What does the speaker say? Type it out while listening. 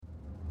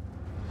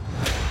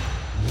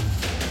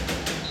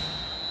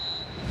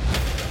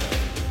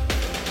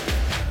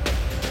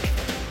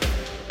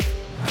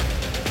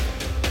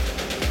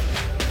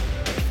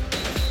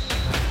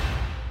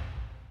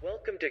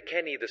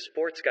Kenny the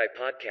Sports Guy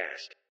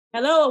podcast.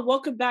 Hello, and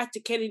welcome back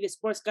to Kenny the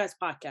Sports Guys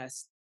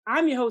podcast.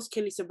 I'm your host,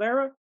 Kenny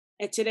Severa,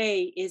 and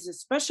today is a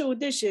special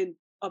edition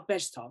of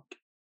Bench Talk.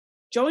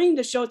 Joining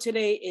the show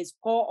today is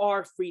Paul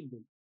R.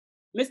 Friedman.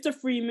 Mr.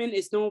 Friedman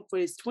is known for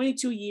his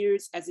 22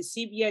 years as a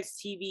CBS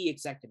TV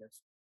executive.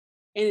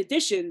 In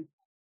addition,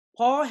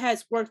 Paul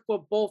has worked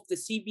for both the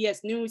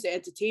CBS News and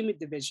Entertainment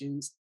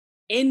divisions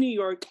in New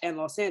York and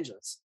Los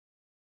Angeles.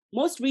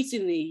 Most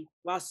recently,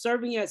 while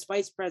serving as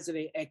vice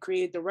president and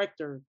creative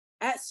director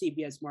at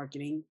CBS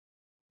Marketing,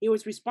 he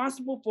was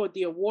responsible for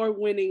the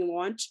award-winning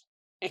launch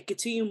and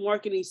continued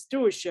marketing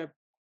stewardship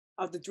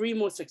of the three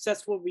most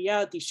successful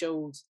reality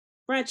shows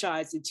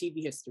franchised in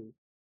TV history: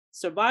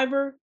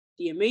 Survivor,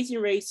 The Amazing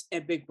Race,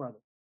 and Big Brother.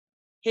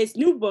 His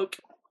new book,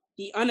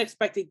 The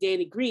Unexpected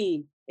Danny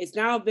Green, is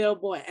now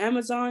available at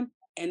Amazon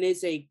and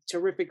is a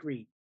terrific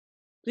read.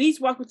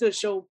 Please welcome to the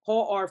show,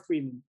 Paul R.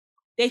 Freeman.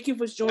 Thank you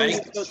for joining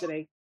the show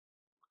today.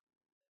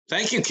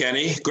 Thank you,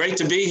 Kenny. Great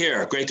to be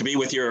here. Great to be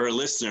with your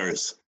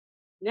listeners.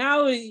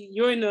 Now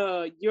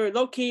you're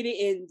located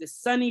in the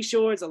sunny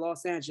shores of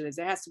Los Angeles.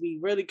 It has to be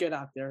really good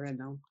out there right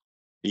now.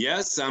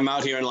 Yes, I'm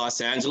out here in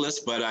Los Angeles,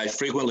 but I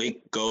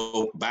frequently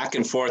go back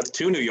and forth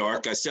to New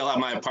York. I still have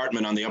my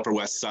apartment on the Upper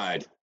West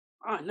Side.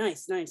 Oh,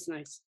 nice.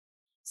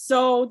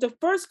 So the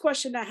first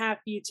question I have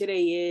for you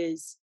today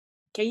is,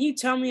 can you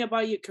tell me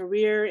about your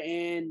career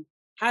and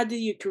how did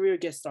your career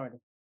get started?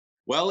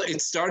 Well,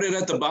 it started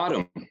at the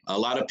bottom. A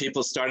lot of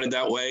people started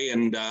that way,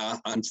 and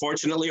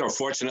unfortunately or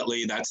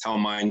fortunately, that's how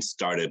mine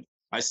started.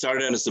 I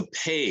started as a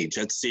page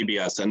at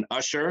CBS, an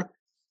usher,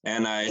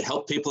 and I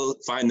helped people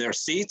find their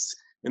seats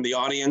in the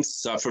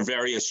audience for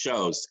various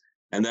shows.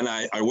 And then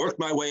I worked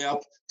my way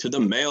up to the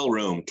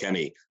mailroom,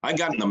 Kenny. I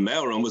got in the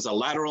mailroom. It was a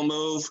lateral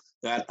move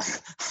that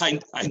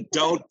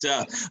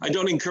I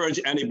don't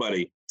encourage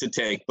anybody to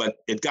take, but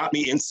it got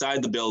me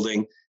inside the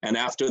building. And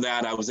after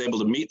that, I was able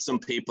to meet some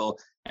people,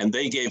 and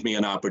they gave me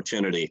an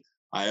opportunity.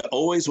 I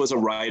always was a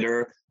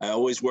writer. I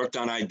always worked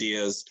on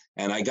ideas,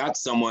 and I got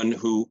someone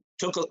who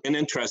took an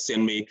interest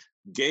in me,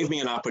 gave me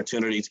an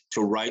opportunity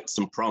to write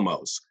some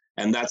promos.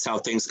 And that's how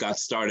things got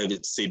started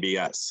at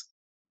CBS.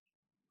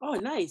 Oh,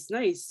 nice.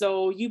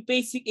 So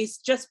it's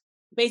just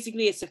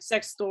basically a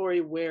success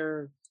story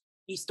where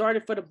you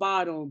started from the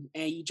bottom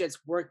and you just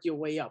worked your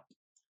way up.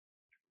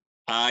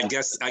 I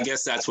guess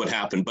that's what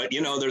happened. But,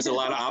 there's a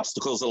lot of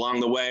obstacles along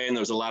the way, and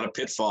there's a lot of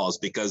pitfalls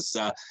because,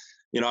 I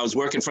was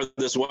working for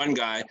this one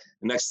guy.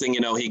 Next thing you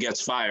know, he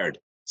gets fired.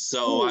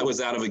 So I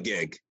was out of a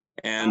gig,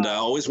 and I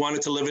always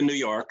wanted to live in New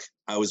York.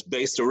 I was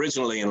based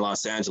originally in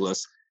Los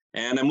Angeles,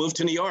 and I moved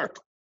to New York.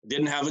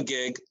 Didn't have a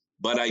gig,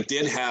 but I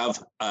did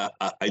have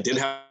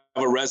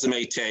a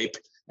resume tape,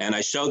 and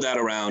I showed that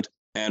around,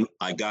 and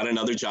I got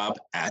another job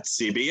at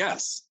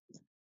CBS.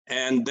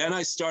 And then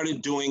I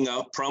started doing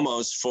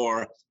promos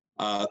for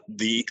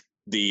these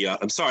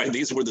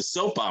were the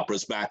soap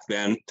operas back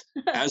then,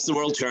 As the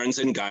World Turns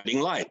and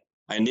Guiding Light.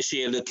 I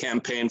initiated a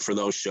campaign for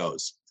those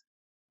shows.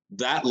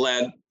 That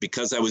led,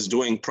 because I was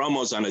doing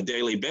promos on a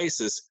daily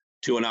basis,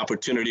 to an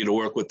opportunity to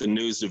work with the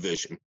news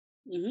division.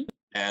 Mm-hmm.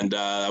 And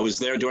I was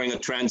there during a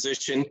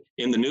transition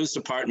in the news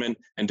department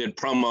and did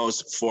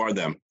promos for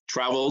them.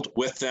 Traveled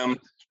with them,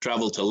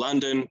 traveled to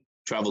London,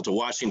 traveled to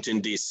Washington,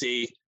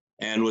 D.C.,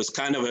 and was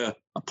kind of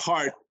a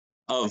part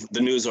of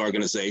the news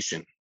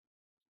organization.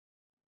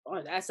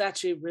 Oh, that's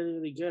actually really,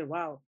 really good.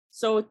 Wow.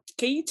 So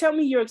can you tell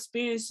me your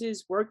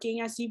experiences working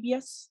at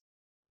CBS?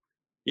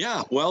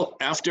 Yeah, well,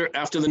 after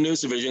the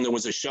news division, there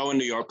was a show in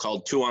New York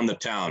called Two on the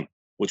Town,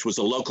 which was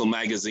a local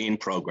magazine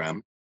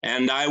program.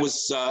 And I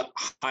was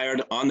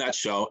hired on that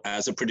show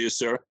as a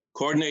producer,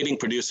 coordinating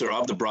producer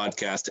of the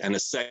broadcast, and a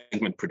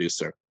segment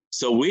producer.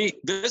 So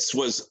this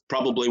was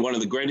probably one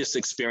of the greatest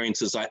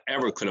experiences I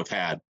ever could have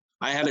had.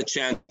 I had a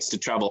chance to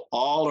travel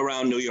all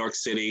around New York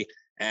City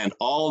and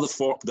all the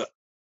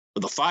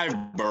five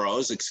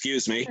boroughs,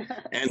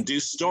 and do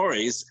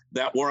stories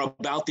that were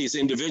about these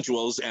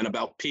individuals and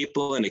about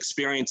people and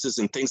experiences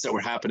and things that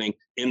were happening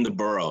in the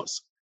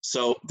boroughs.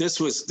 So this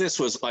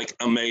was like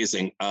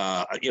amazing.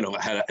 I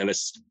had a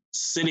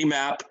city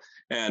map,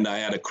 and I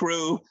had a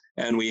crew,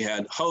 and we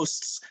had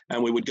hosts,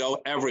 and we would go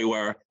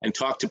everywhere and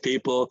talk to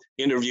people,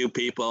 interview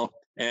people,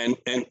 and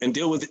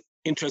deal with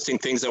interesting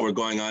things that were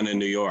going on in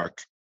New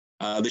York.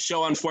 The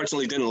show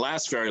unfortunately didn't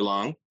last very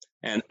long,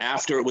 and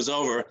after it was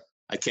over,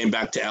 I came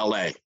back to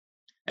LA,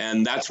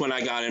 and that's when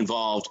I got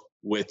involved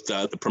with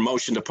the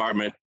promotion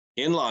department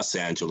in Los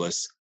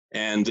Angeles.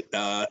 And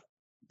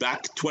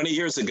back 20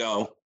 years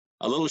ago,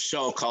 a little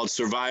show called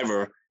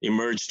Survivor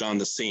emerged on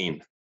the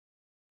scene.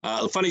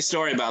 A funny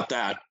story about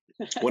that.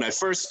 When I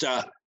first,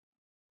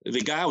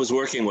 the guy I was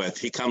working with,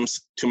 he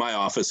comes to my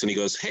office and he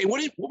goes, "Hey,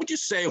 what would you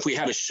say if we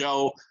had a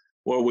show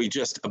where we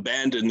just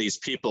abandoned these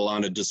people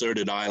on a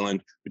deserted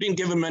island? We didn't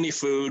give them any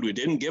food, we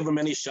didn't give them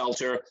any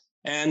shelter,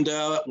 and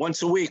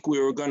once a week we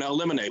were going to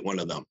eliminate one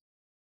of them."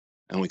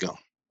 And we go,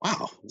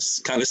 "Wow, this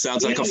kind of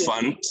sounds like a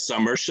fun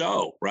summer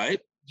show,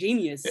 right?"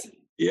 Genius.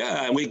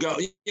 Yeah, and we go,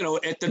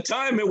 at the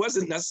time it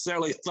wasn't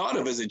necessarily thought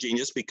of as a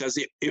genius because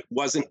it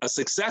wasn't a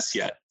success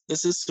yet.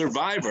 This is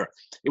Survivor.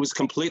 It was a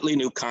completely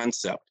new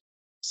concept.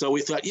 So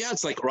we thought, yeah,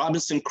 it's like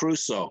Robinson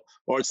Crusoe,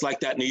 or it's like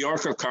that New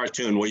Yorker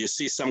cartoon where you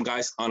see some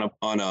guys on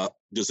a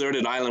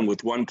deserted island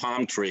with one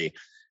palm tree.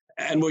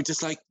 And we're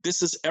just like,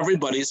 this is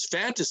everybody's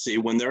fantasy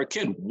when they're a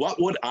kid.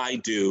 What would I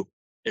do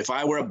if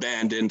I were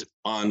abandoned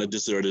on a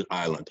deserted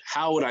island?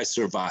 How would I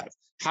survive?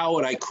 How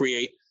would I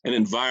create an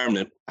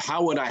environment?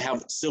 How would I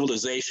have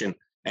civilization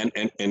and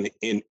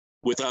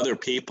with other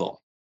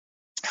people?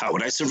 How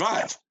would I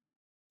survive?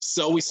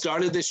 So we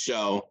started this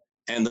show,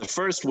 and the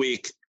first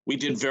week we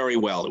did very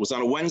well. It was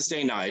on a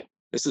Wednesday night.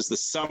 This is the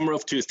summer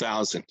of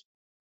 2000.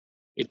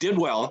 It did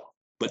well,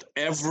 but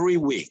every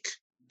week,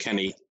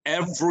 Kenny,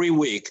 every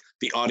week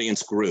the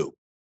audience grew.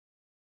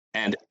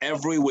 And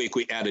every week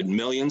we added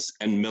millions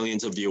and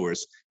millions of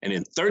viewers. And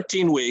in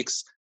 13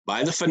 weeks,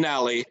 by the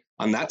finale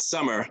on that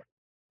summer,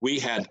 we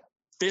had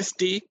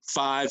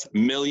 55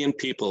 million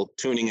people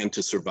tuning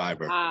into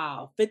Survivor.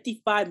 Wow,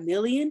 55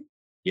 million?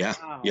 Yeah,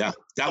 Wow. yeah.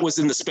 That was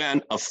in the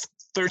span of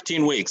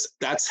 13 weeks.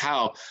 That's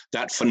how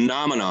that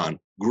phenomenon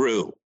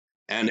grew.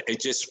 And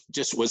it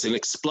just was an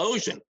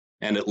explosion.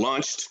 And it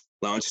launched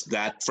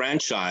that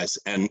franchise.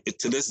 And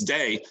to this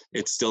day,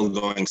 it's still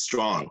going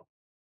strong.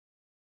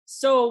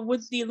 So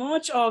with the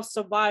launch of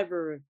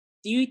Survivor,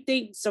 do you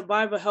think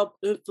Survivor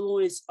helped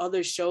influence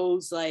other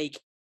shows like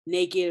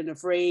Naked and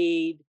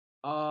Afraid,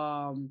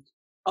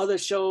 other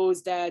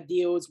shows that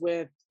deals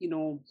with,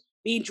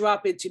 being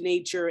dropped into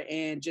nature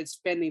and just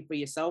fending for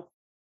yourself?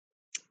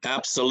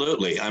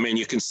 Absolutely. I mean,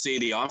 you can see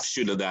the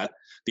offshoot of that,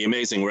 The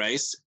Amazing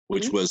Race,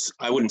 which was,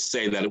 I wouldn't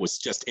say that it was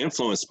just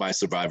influenced by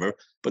Survivor,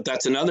 but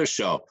that's another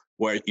show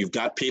where you've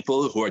got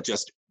people who are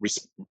just,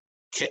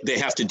 they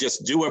have to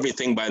just do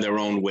everything by their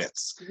own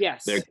wits.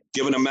 Yes. They're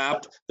given a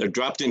map, they're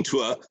dropped into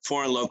a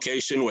foreign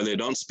location where they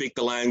don't speak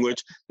the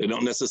language, they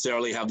don't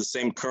necessarily have the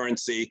same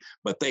currency,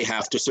 but they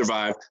have to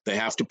survive, they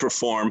have to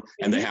perform,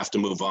 and they have to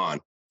move on.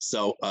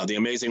 So The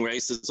Amazing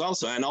Race is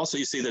also, and also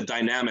you see the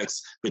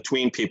dynamics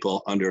between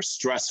people under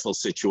stressful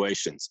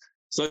situations.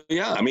 So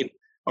yeah, I mean,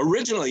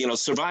 originally,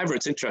 Survivor,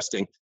 it's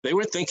interesting, they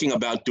were thinking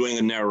about doing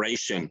a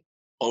narration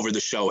over the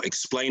show,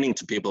 explaining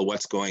to people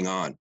what's going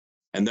on.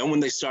 And then when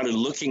they started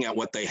looking at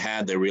what they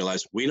had, they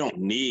realized we don't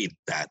need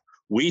that.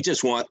 We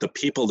just want the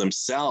people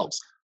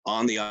themselves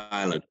on the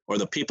island or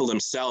the people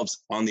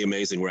themselves on The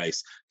Amazing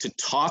Race to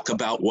talk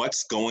about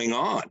what's going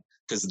on,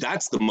 because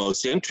that's the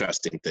most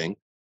interesting thing.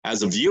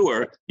 As a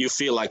viewer, you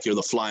feel like you're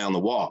the fly on the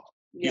wall.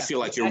 Yeah, you feel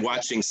like you're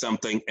watching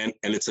something and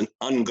it's an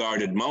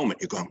unguarded moment.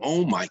 You're going,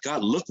 oh my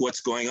God, look what's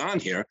going on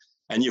here.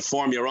 And you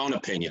form your own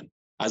opinion,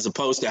 as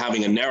opposed to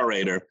having a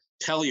narrator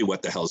tell you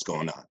what the hell's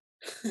going on.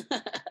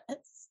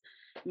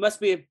 It must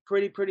be a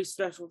pretty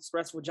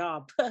stressful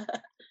job.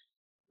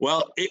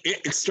 Well,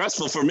 it's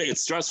stressful for me.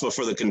 It's stressful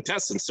for the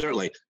contestants,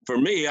 certainly. For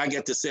me, I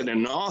get to sit in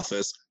an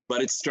office,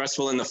 but it's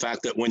stressful in the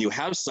fact that when you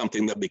have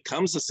something that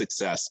becomes a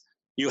success,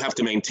 you have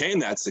to maintain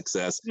that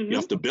success. You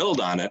have to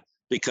build on it,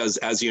 because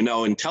as you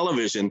know, in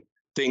television,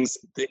 things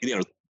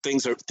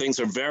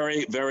are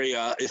very, very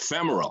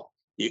ephemeral.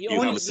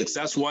 You have a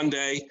success one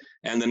day,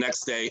 and the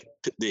next day,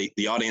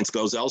 the audience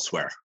goes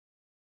elsewhere.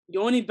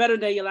 You're only better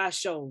than your last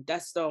show.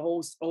 That's the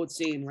whole old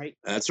saying, right?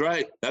 That's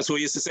right. That's what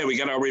we used to say. We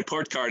got our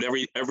report card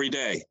every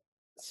day.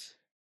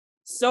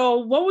 So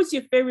what was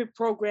your favorite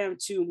program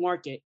to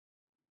market?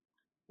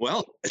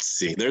 Well, let's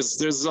see.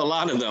 There's a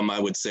lot of them, I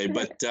would say,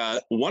 but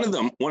one of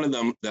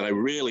them that I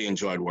really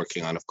enjoyed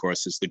working on, of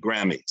course, is the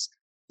Grammys.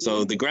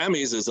 So the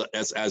Grammys is,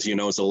 as you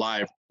know, is a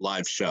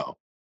live show,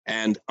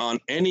 and on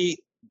any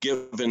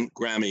given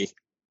Grammy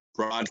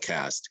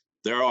broadcast,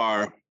 there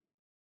are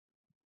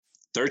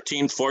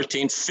 13,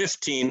 14,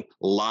 15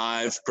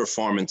 live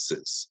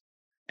performances,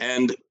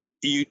 and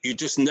you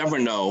just never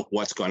know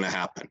what's going to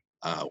happen.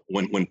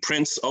 When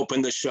Prince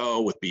opened the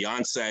show with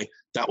Beyonce,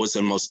 that was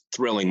the most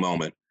thrilling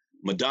moment.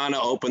 Madonna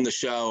opened the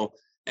show.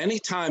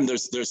 Anytime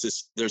there's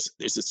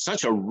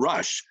such a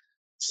rush.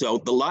 So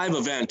the live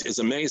event is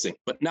amazing.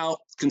 But now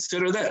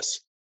consider this.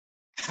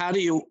 How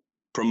do you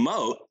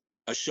promote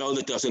a show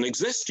that doesn't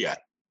exist yet?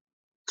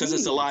 Because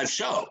it's a live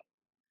show.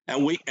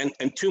 And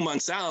and 2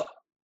 months out,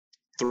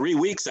 3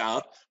 weeks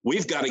out,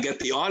 we've got to get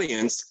the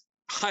audience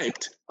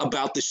hyped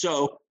about the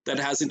show that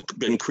hasn't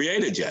been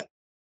created yet.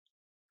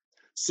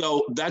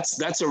 So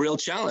that's a real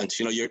challenge.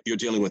 You're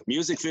dealing with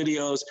music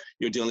videos,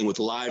 you're dealing with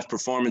live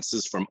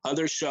performances from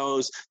other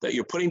shows that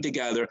you're putting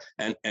together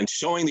and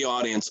showing the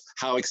audience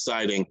how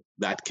exciting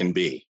that can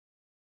be.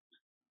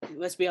 It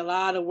must be a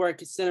lot of work,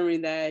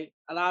 considering that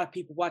a lot of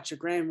people watch your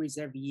Grammys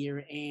every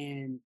year,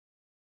 and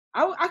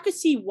I could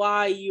see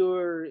why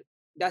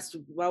that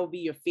would be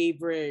your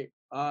favorite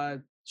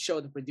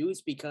show to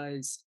produce,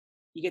 because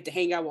you get to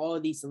hang out with all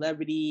of these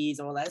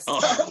celebrities, all that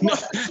stuff. Oh,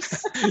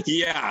 no.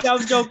 Yeah.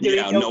 I'm joking.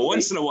 Yeah, no,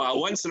 once in a while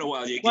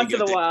you can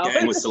get to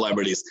hang with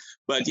celebrities.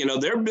 But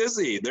they're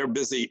busy. They're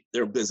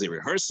busy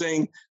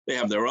rehearsing. They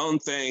have their own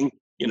thing.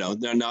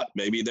 They're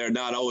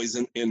not always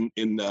in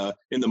the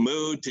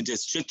mood to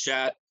just chit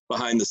chat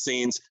behind the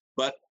scenes.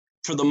 But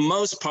for the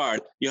most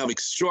part, you have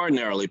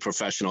extraordinarily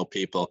professional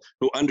people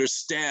who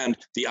understand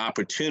the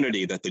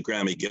opportunity that the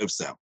Grammy gives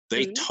them.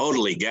 They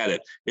totally get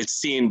it. It's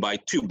seen by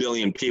 2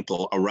 billion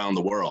people around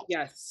the world.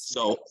 Yes.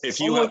 So if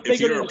you're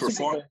a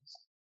performer,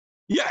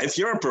 if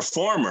you're a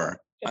performer,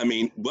 I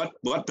mean,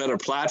 what better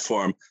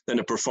platform than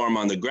to perform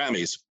on the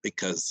Grammys?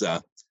 Because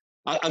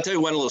I'll tell you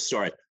one little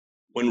story.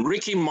 When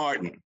Ricky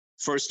Martin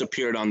first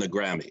appeared on the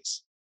Grammys,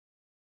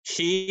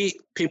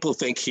 people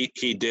think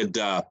he did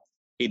La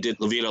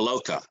Vida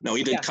Loca. No,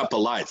 he did Cup of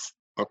Life,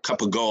 or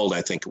Cup of Gold,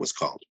 I think it was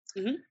called.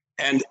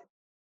 And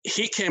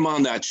he came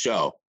on that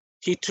show.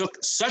 He took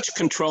such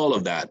control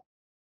of that.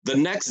 The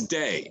next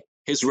day,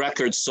 his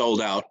record sold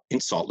out in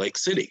Salt Lake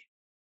City.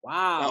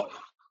 Wow. Now,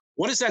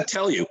 what does that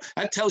tell you?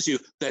 That tells you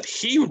that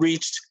he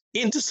reached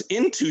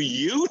into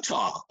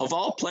Utah, of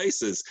all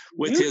places,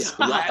 with his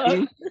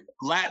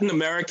Latin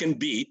American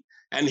beat,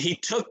 and he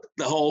took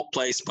the whole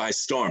place by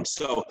storm.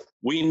 So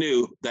we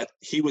knew that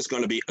he was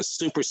going to be a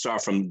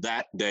superstar from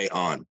that day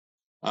on.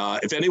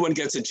 If anyone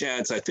gets a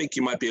chance, I think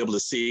you might be able to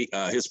see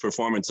his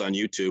performance on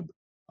YouTube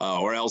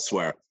or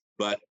elsewhere.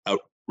 But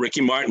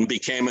Ricky Martin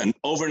became an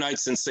overnight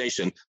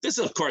sensation. This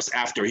is, of course,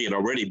 after he had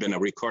already been a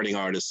recording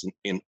artist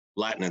in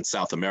Latin and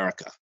South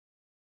America.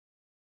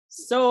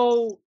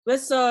 So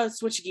let's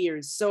switch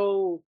gears.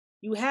 So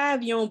you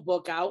have your own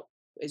book out.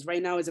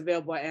 Right now it's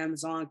available at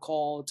Amazon,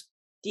 called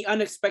The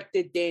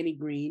Unexpected Danny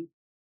Green.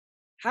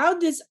 How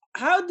did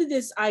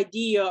this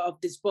idea of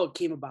this book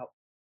came about?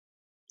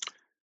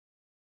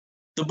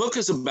 The book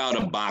is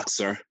about a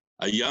boxer,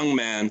 a young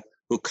man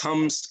who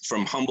comes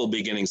from humble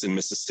beginnings in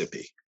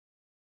Mississippi.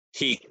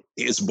 He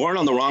is born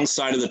on the wrong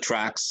side of the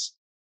tracks,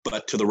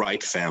 but to the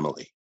right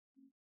family.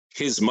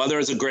 His mother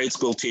is a grade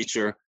school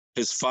teacher.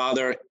 His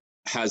father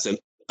has a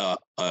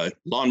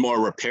lawnmower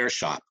repair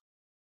shop.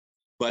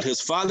 But his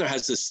father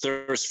has this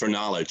thirst for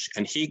knowledge,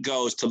 and he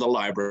goes to the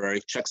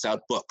library, checks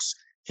out books,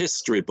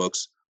 history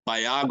books,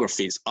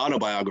 biographies,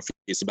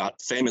 autobiographies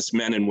about famous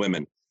men and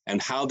women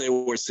and how they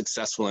were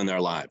successful in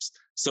their lives.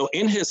 So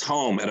in his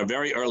home at a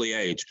very early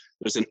age,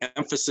 there's an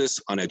emphasis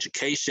on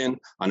education,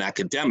 on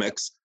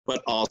academics,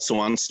 but also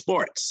on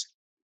sports.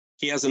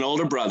 He has an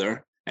older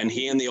brother, and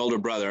he and the older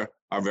brother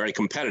are very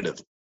competitive.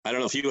 I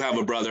don't know if you have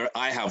a brother,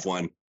 I have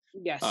one.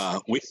 Yes.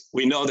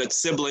 We know that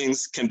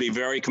siblings can be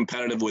very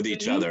competitive with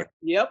each other.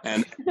 Yep.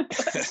 And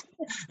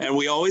and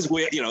we always,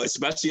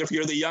 especially if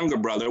you're the younger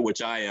brother,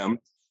 which I am,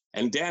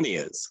 and Danny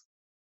is.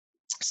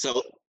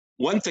 So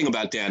one thing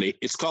about Danny,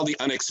 it's called the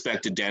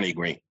unexpected Danny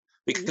Green,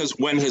 because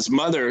when his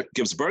mother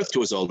gives birth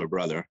to his older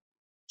brother,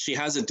 she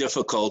has a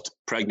difficult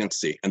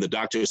pregnancy, and the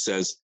doctor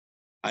says,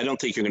 I don't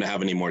think you're going to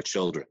have any more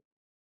children.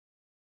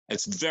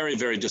 It's very,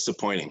 very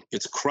disappointing.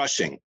 It's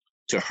crushing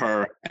to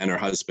her and her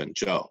husband,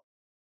 Joe.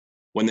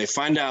 When they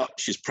find out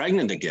she's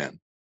pregnant again,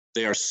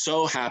 they are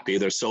so happy,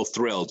 they're so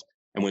thrilled.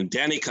 And when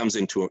Danny comes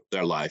into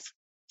their life,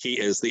 he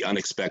is the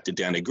unexpected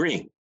Danny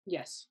Green.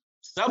 Yes.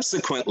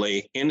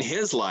 Subsequently, in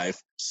his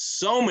life,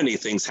 so many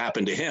things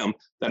happen to him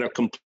that are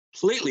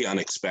completely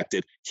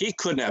unexpected. He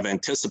couldn't have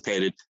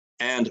anticipated.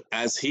 And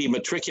as he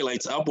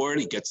matriculates upward,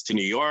 he gets to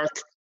New York.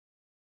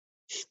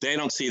 They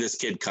don't see this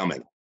kid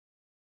coming.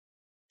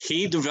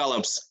 He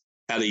develops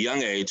at a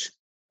young age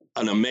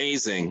an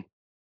amazing,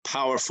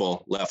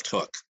 powerful left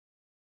hook.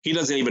 He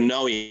doesn't even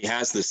know he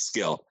has this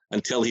skill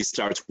until he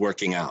starts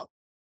working out.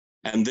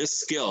 And this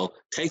skill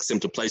takes him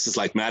to places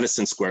like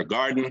Madison Square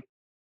Garden,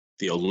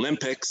 the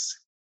Olympics,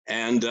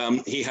 and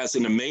he has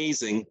an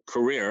amazing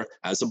career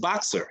as a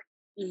boxer.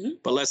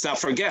 But let's not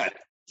forget,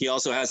 he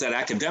also has that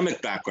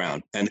academic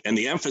background and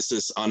the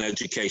emphasis on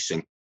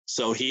education.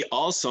 So he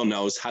also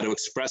knows how to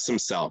express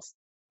himself,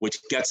 which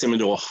gets him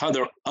into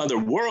other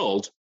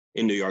world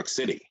in New York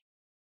City.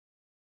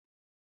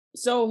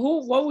 So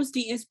what was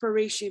the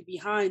inspiration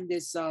behind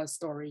this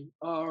story?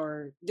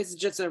 Or this is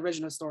just an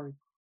original story?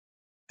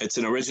 It's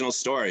an original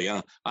story,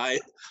 yeah. I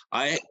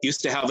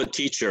used to have a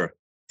teacher,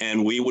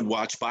 and we would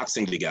watch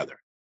boxing together.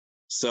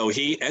 So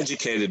he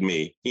educated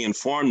me, he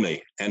informed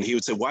me, and he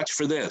would say, watch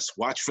for this,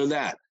 watch for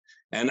that.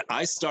 And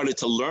I started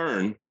to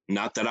learn,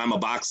 not that I'm a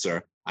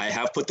boxer, I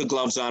have put the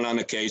gloves on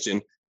occasion,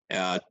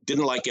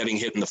 didn't like getting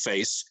hit in the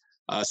face,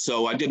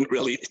 so I didn't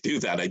really do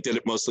that. I did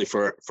it mostly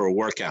for a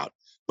workout.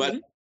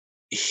 But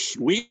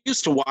we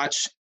used to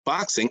watch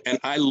boxing, and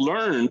I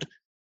learned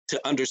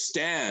to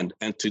understand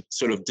and to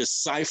sort of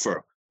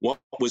decipher what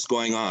was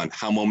going on,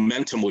 how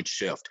momentum would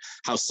shift,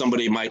 how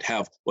somebody might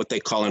have what they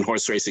call in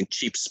horse racing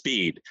cheap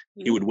speed.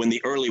 He would win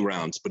the early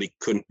rounds, but he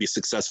couldn't be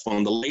successful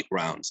in the late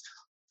rounds,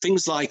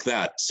 things like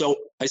that. So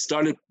I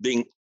started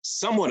being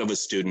somewhat of a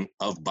student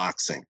of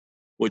boxing,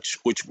 which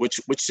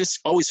just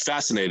always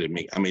fascinated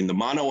me. I mean, the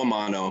mano a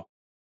mano,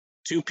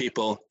 two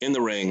people in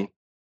the ring,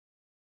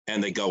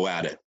 and they go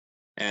at it.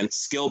 And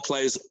skill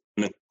plays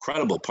an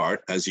incredible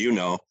part, as you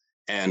know,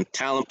 and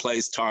talent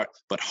plays part,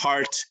 but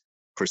heart,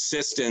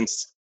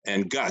 persistence,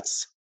 and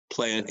guts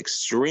play an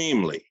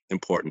extremely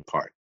important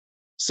part.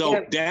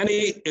 So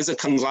Danny is a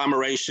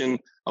conglomeration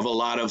of a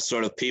lot of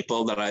sort of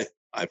people that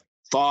I've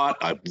thought,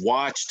 I've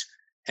watched,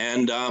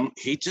 and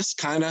he just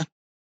kind of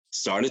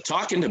started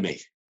talking to me.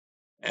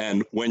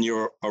 And when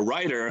you're a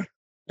writer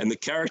and the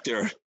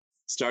character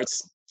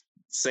starts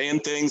saying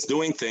things,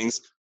 doing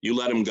things, you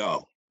let him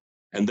go.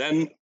 And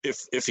then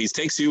if he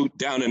takes you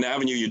down an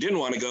avenue you didn't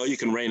want to go, you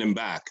can rein him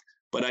back.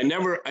 But I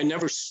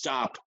never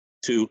stop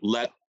to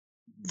let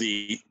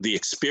the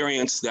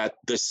experience that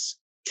this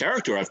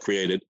character I've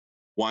created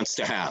wants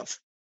to have.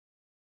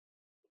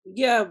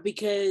 Yeah,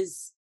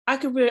 because I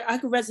could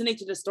resonate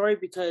to the story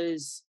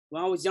because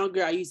when I was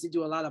younger, I used to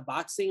do a lot of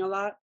boxing a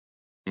lot.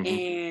 Mm-hmm.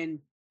 And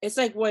it's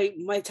like what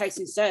Mike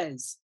Tyson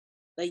says,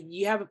 like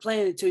you have a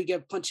plan until you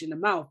get punched in the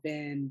mouth.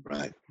 And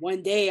Right.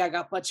 one day I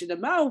got punched in the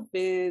mouth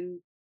and,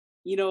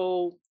 you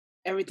know,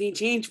 everything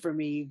changed for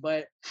me.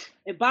 But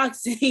in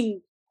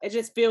boxing, it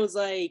just feels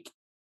like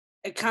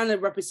it kind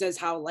of represents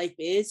how life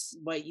is,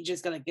 but you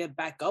just gotta get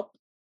back up.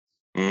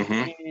 Mm-hmm.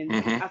 And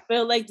Mm-hmm. I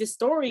feel like the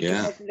story can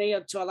Yeah. resonate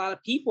up to a lot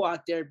of people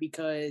out there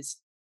because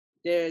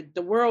the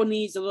world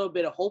needs a little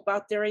bit of hope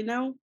out there right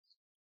now.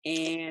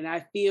 And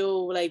I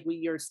feel like with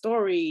your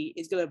story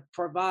is gonna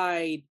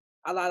provide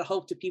a lot of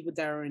hope to people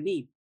that are in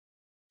need.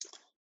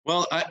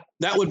 Well,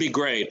 that would be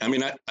great. I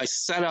mean, I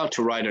set out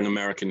to write an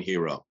American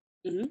hero.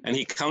 Hmm. And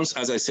he comes,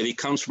 as I said, he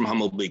comes from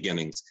humble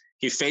beginnings.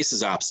 He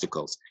faces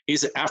obstacles.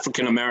 He's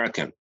African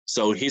American,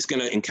 so he's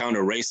going to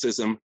encounter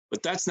racism,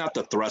 but that's not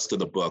the thrust of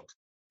the book.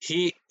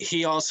 He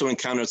also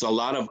encounters a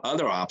lot of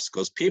other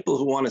obstacles, people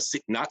who want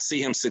to not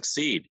see him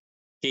succeed.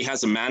 He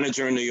has a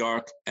manager in New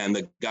York, and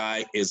the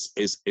guy is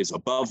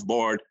above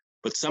board,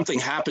 but something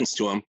happens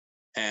to him,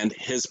 and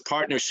his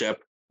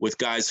partnership with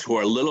guys who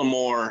are a little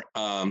more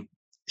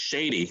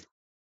shady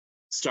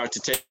start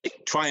to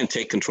try and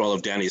take control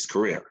of Danny's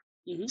career.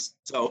 Hmm.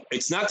 So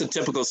it's not the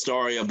typical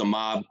story of the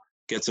mob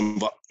gets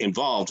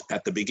involved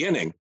at the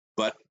beginning,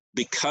 but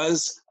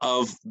because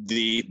of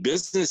the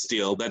business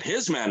deal that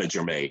his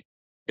manager made,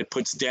 it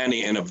puts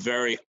Danny in a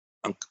very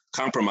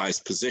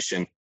compromised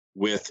position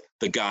with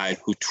the guy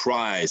who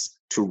tries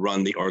to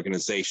run the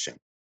organization.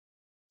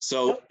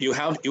 So you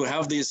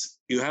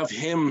have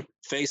him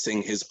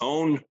facing his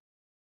own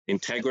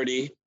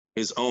integrity,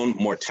 his own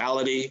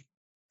mortality,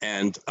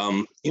 and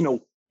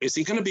is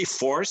he going to be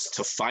forced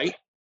to fight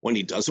when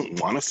he doesn't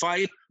want to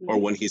fight, or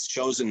when he's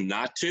chosen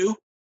not to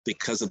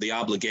because of the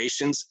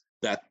obligations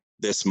that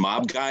this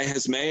mob guy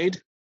has made?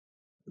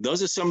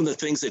 Those are some of the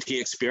things that he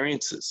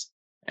experiences.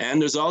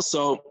 And there's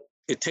also,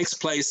 it takes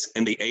place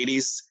in the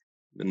 80s,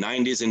 the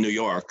 90s in New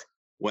York,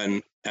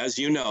 when, as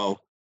you know,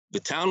 the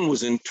town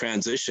was in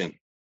transition.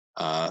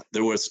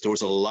 There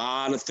was a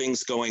lot of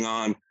things going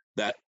on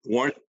that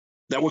were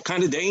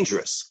kind of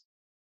dangerous.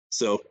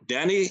 So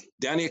Danny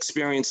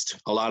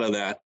experienced a lot of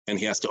that, and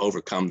he has to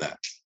overcome that.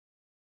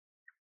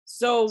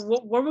 So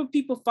where will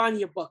people find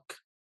your book?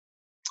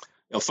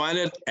 You'll find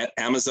it at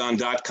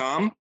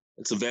Amazon.com.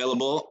 It's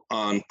available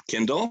on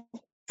Kindle,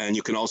 and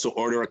you can also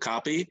order a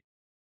copy.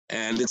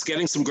 And it's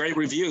getting some great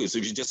reviews.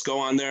 If you just go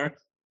on there,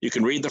 you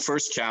can read the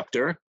first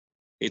chapter.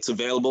 It's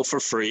available for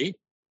free.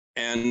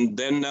 And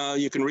then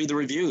you can read the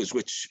reviews,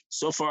 which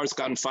so far has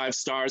gotten 5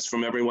 stars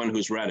from everyone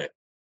who's read it.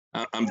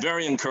 I'm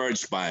very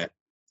encouraged by it.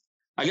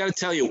 I got to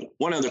tell you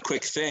one other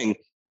quick thing.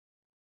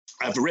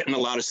 I've written a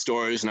lot of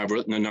stories, and I've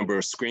written a number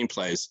of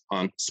screenplays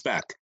on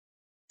spec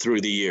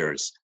through the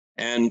years.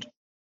 And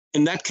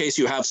in that case,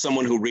 you have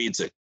someone who reads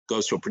it,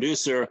 goes to a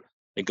producer,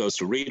 it goes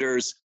to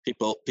readers,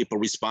 people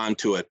respond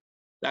to it.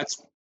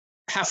 That's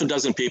half a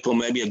dozen people,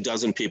 maybe a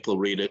dozen people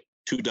read it,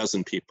 2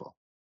 dozen people.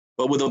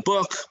 But with a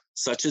book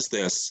such as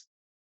this,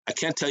 I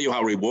can't tell you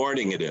how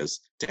rewarding it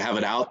is to have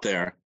it out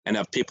there and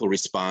have people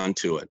respond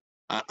to it.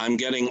 I'm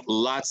getting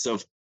lots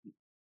of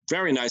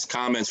very nice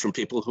comments from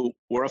people who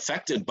were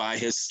affected by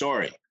his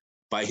story,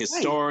 by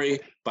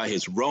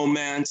his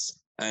romance,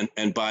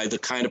 and by the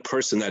kind of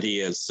person that he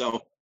is.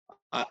 So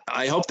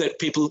I hope that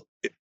people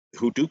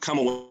who do come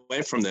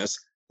away from this,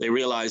 they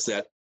realize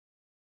that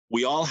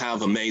we all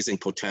have amazing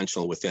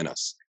potential within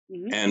us.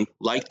 Mm-hmm. And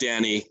like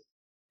Danny,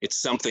 it's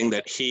something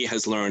that he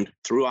has learned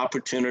through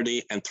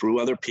opportunity and through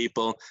other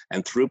people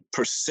and through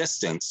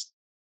persistence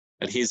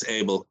that he's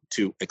able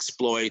to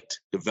exploit,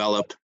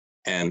 develop,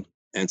 and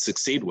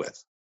succeed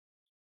with.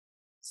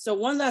 So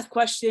one last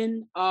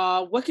question.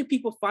 What can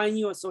people find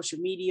you on social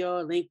media,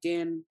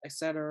 LinkedIn,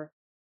 etc.?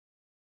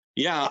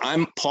 Yeah,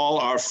 I'm Paul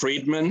R.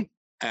 Friedman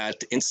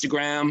at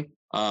Instagram,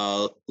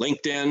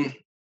 LinkedIn.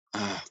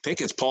 I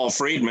think it's Paul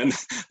Friedman.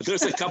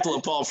 There's a couple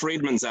of Paul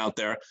Friedmans out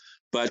there,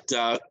 but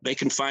they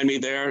can find me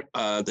there.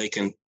 They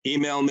can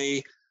email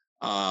me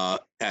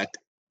at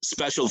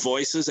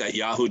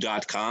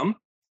specialvoices@yahoo.com.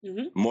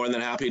 Mm-hmm. More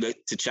than happy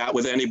to chat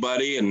with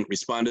anybody and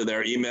respond to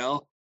their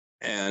email.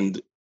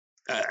 And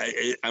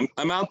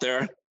I'm out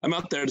there. I'm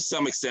out there to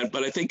some extent,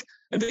 but I think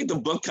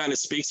the book kind of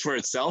speaks for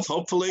itself.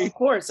 Hopefully, of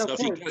course. If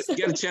you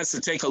get a chance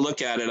to take a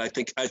look at it,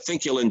 I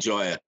think you'll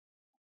enjoy it.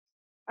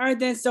 All right,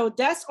 then. So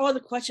that's all the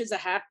questions I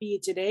have for you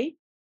today.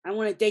 I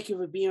want to thank you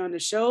for being on the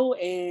show.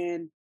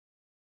 And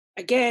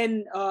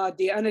again,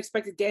 The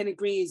Unexpected Danny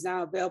Green is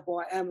now available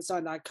on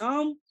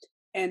Amazon.com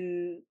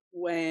and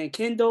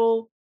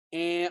Kindle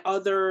and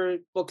other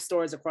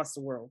bookstores across the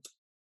world.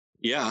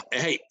 Yeah.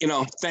 Hey,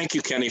 thank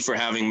you, Kenny, for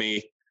having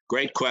me.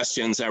 Great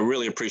questions. I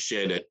really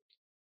appreciate it.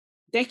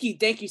 Thank you.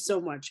 Thank you so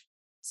much.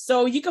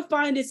 So you can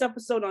find this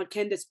episode on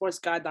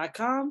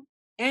KenTheSportsGuy.com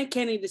and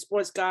Kenny the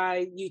Sports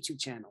Guy YouTube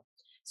channel,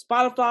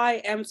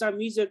 Spotify, Amazon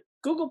Music,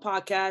 Google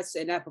Podcasts,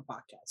 and Apple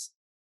Podcasts.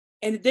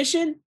 In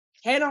addition,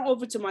 head on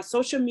over to my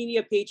social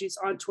media pages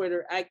on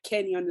Twitter at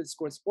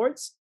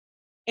Kenny_sports,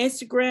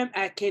 Instagram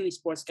at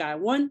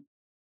KennySportsGuy1,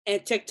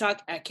 and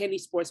TikTok at Kenny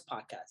Sports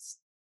Podcast.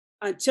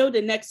 Until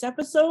the next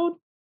episode,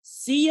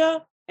 see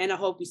ya, and I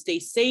hope you stay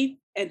safe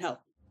and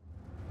healthy.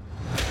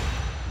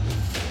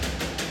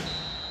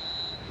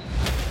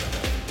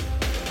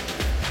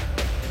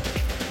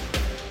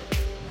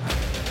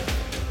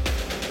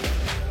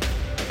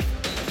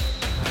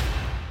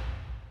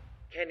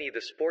 Kenny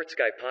the Sports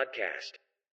Guy Podcast.